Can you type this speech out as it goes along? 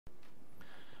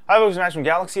Hi folks, Max from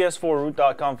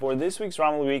GalaxyS4Root.com. For this week's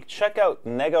ROM of the week, check out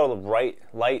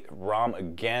NegaLite ROM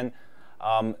again.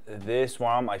 This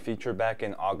ROM I featured back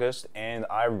in August, and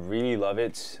I really love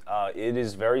it. It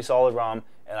is very solid ROM,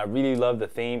 and I really love the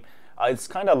theme. It's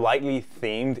kind of lightly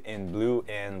themed in blue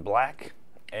and black,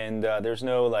 and there's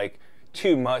no like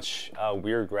too much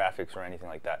weird graphics or anything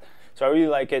like that. So I really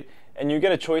like it, and you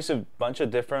get a choice of a bunch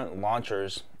of different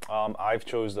launchers. I've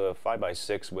chose the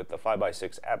 5x6 with the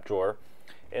 5x6 app drawer.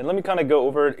 And let me kind of go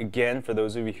over it again for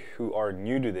those of you who are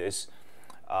new to this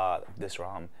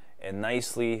ROM. And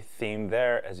nicely themed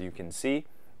there, as you can see.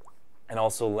 And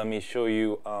also let me show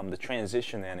you the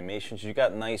transition animations. You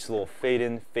got nice little fade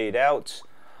in, fade out.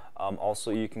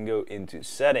 Also you can go into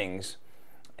settings,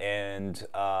 and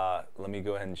let me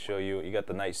go ahead and show you. You got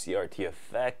the nice CRT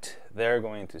effect there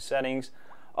going into settings.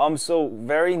 So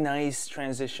very nice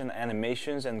transition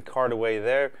animations and card away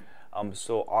there.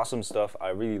 So awesome stuff. I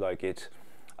really like it.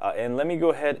 And let me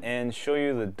go ahead and show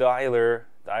you the dialer.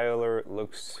 Dialer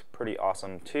looks pretty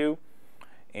awesome too.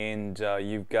 And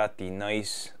you've got the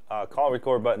nice call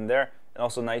record button there, and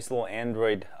also nice little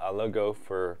Android logo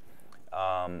for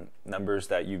numbers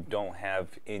that you don't have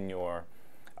in your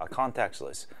contacts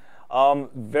list.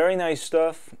 Very nice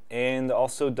stuff, and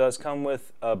also does come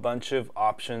with a bunch of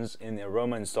options in the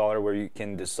Aroma installer where you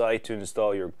can decide to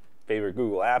install your favorite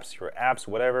Google apps, your apps,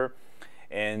 whatever.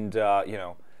 And you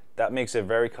know, that makes it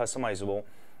very customizable.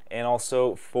 And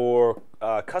also for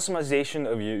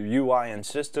customization of your UI and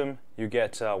system, you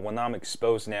get one ROM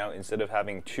exposed now instead of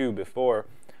having two before.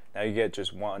 Now you get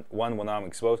just one ROM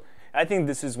exposed. I think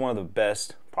this is one of the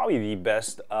best, probably the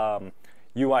best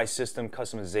UI system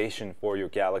customization for your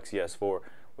Galaxy S4,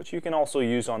 which you can also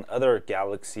use on other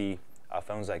Galaxy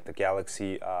phones like the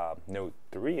Galaxy Note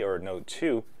 3 or Note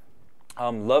 2.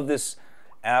 Love this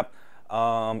app.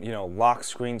 You know, lock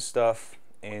screen stuff.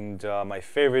 And my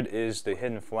favorite is the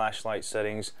hidden flashlight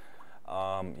settings.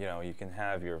 You know, you can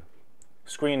have your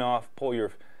screen off, pull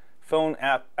your phone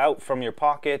app out from your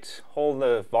pocket, hold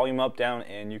the volume up, down,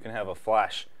 and you can have a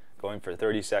flash going for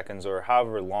 30 seconds or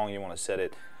however long you want to set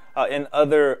it. And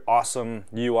other awesome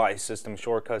UI system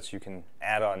shortcuts you can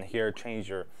add on here.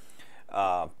 Change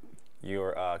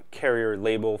your carrier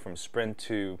label from Sprint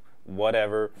to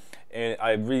whatever, and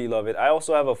I really love it. I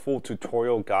also have a full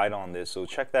tutorial guide on this, so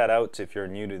check that out if you're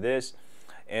new to this.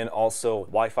 And also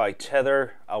Wi-Fi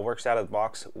tether works out of the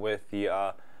box with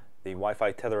the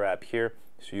Wi-Fi tether app here,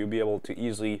 so you'll be able to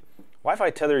easily Wi-Fi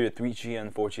tether your 3G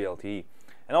and 4G LTE.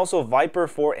 And also Viper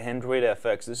for Android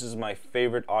FX. This is my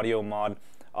favorite audio mod.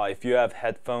 If you have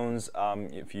headphones,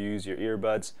 if you use your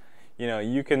earbuds, you know,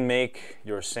 you can make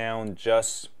your sound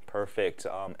just perfect.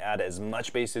 Add as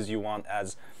much bass as you want,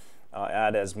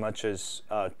 add as much as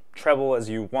treble as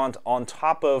you want on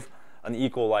top of an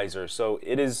equalizer. So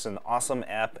it is an awesome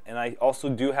app, and I also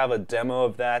do have a demo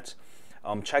of that.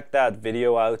 Check that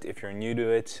video out if you're new to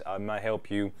it. It might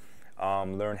help you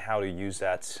learn how to use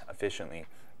that efficiently.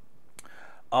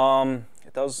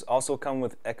 It does also come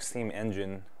with Xtheme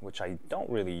Engine, which I don't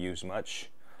really use much.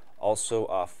 Also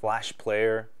a Flash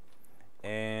Player,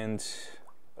 and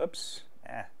oops,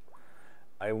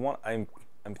 I'm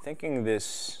thinking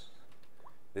this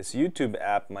YouTube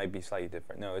app might be slightly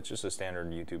different. No, it's just a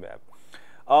standard YouTube app.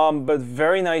 But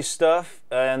very nice stuff,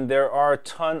 and there are a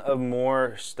ton of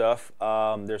more stuff.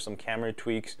 There's some camera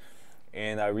tweaks,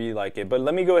 and I really like it. But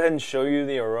let me go ahead and show you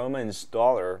the Aroma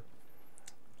installer,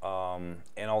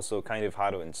 and also kind of how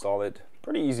to install it.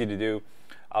 Pretty easy to do.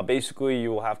 Basically,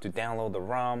 you will have to download the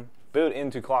ROM, boot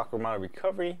into Clockwork Model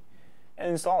Recovery, and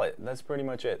install it. That's pretty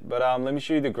much it. But let me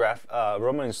show you the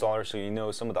Aroma installer so you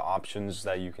know some of the options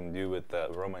that you can do with the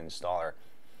Aroma installer.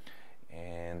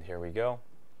 And here we go.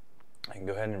 I can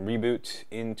go ahead and reboot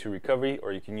into recovery,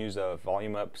 or you can use the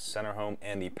volume up, center home,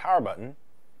 and the power button.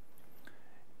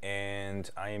 And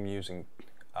I am using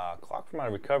Clockwork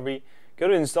Model Recovery. Go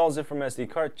to install zip from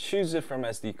SD card, choose zip from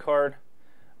SD card.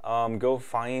 Go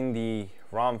find the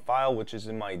ROM file, which is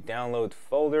in my download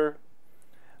folder.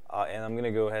 And I'm going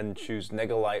to go ahead and choose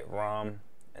NegaLite ROM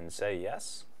and say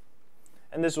yes.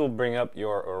 And this will bring up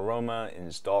your Aroma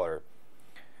installer.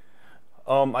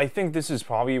 I think this is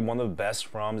probably one of the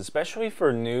best ROMs, especially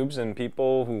for noobs and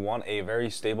people who want a very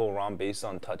stable ROM based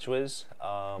on TouchWiz.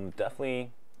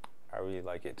 Definitely, I really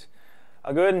like it.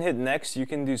 I'll go ahead and hit next. You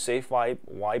can do safe wipe,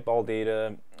 wipe all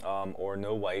data, or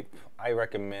no wipe. I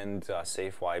recommend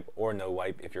safe wipe or no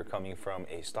wipe if you're coming from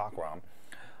a stock ROM.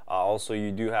 Also,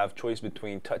 you do have choice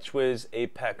between TouchWiz,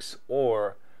 Apex,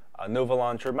 or Nova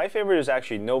Launcher. My favorite is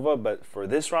actually Nova, but for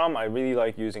this ROM, I really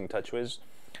like using TouchWiz.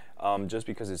 just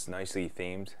because it's nicely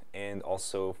themed. And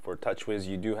also for TouchWiz,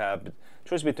 you do have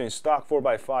choice between stock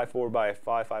 4x5,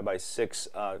 4x5,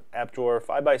 5x6 app drawer.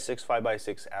 5x6,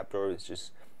 5x6 app drawer is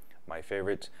just my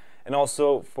favorite. And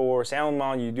also for sound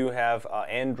mount, you do have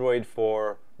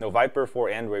Viper for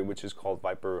Android, which is called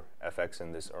Viper FX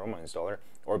in this Aroma installer,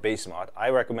 or base mod. I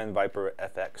recommend Viper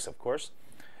FX, of course.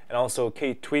 And also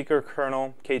KTweaker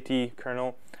kernel, KT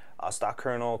kernel, stock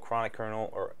kernel, chronic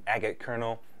kernel, or agate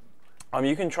kernel.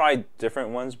 You can try different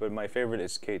ones, but my favorite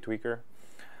is KTweaker.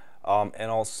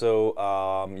 And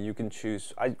also you can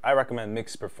choose, I recommend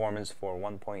mixed performance for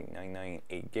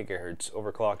 1.998 gigahertz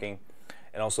overclocking.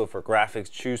 And also for graphics,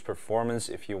 choose performance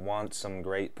if you want some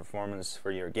great performance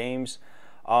for your games.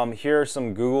 Here are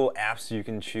some Google apps you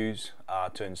can choose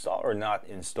to install or not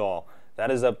install.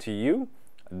 That is up to you.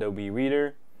 Adobe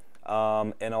Reader,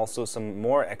 and also some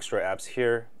more extra apps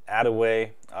here.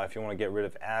 Adaway, if you want to get rid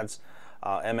of ads.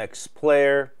 MX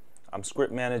Player,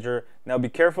 Script Manager. Now be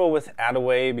careful with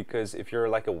Adaway, because if you're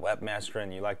like a webmaster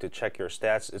and you like to check your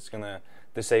stats, it's gonna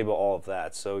disable all of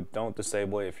that. So don't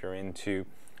disable it if you're into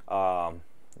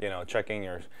checking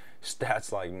your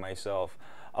stats like myself.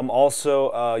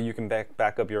 Also, you can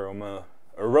back up your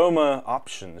aroma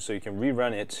options, so you can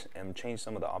rerun it and change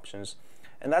some of the options.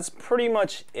 And that's pretty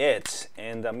much it.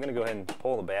 And I'm gonna go ahead and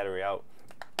pull the battery out.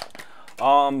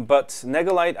 But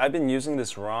NegaLite, I've been using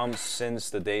this ROM since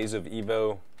the days of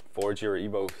Evo 4G or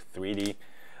Evo 3D.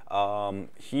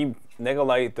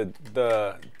 NegaLite,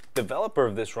 the developer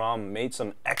of this ROM, made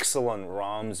some excellent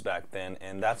ROMs back then,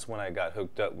 and that's when I got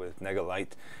hooked up with NegaLite.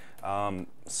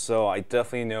 So I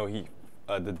definitely know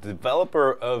the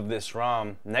developer of this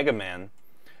ROM, Negaman,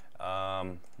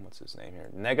 what's his name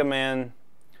here? Negaman,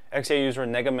 XA user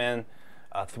Negaman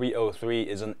 303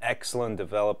 is an excellent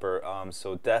developer.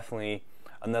 So definitely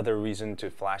another reason to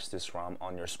flash this ROM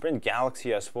on your Sprint Galaxy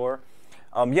S4.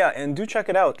 Yeah, and do check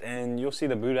it out, and you'll see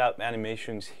the boot out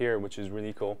animations here, which is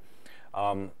really cool.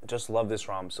 Just love this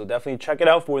ROM, so definitely check it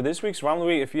out for this week's ROM of the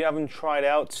week if you haven't tried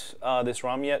out this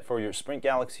ROM yet for your Sprint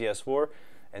Galaxy S4.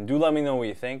 And do let me know what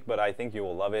you think, but I think you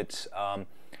will love it. And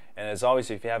as always,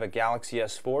 if you have a Galaxy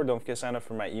S4, don't forget to sign up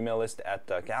for my email list at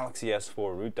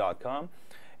galaxys4root.com.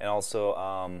 And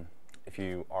also, if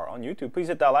you are on YouTube, please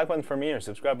hit that like button for me or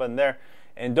subscribe button there.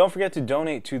 And don't forget to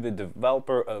donate to the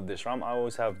developer of this ROM. I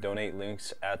always have donate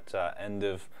links at end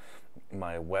of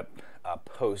my web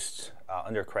posts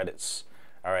under credits.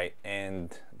 All right,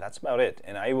 and that's about it.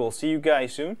 And I will see you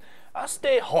guys soon.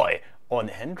 Stay high on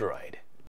Android.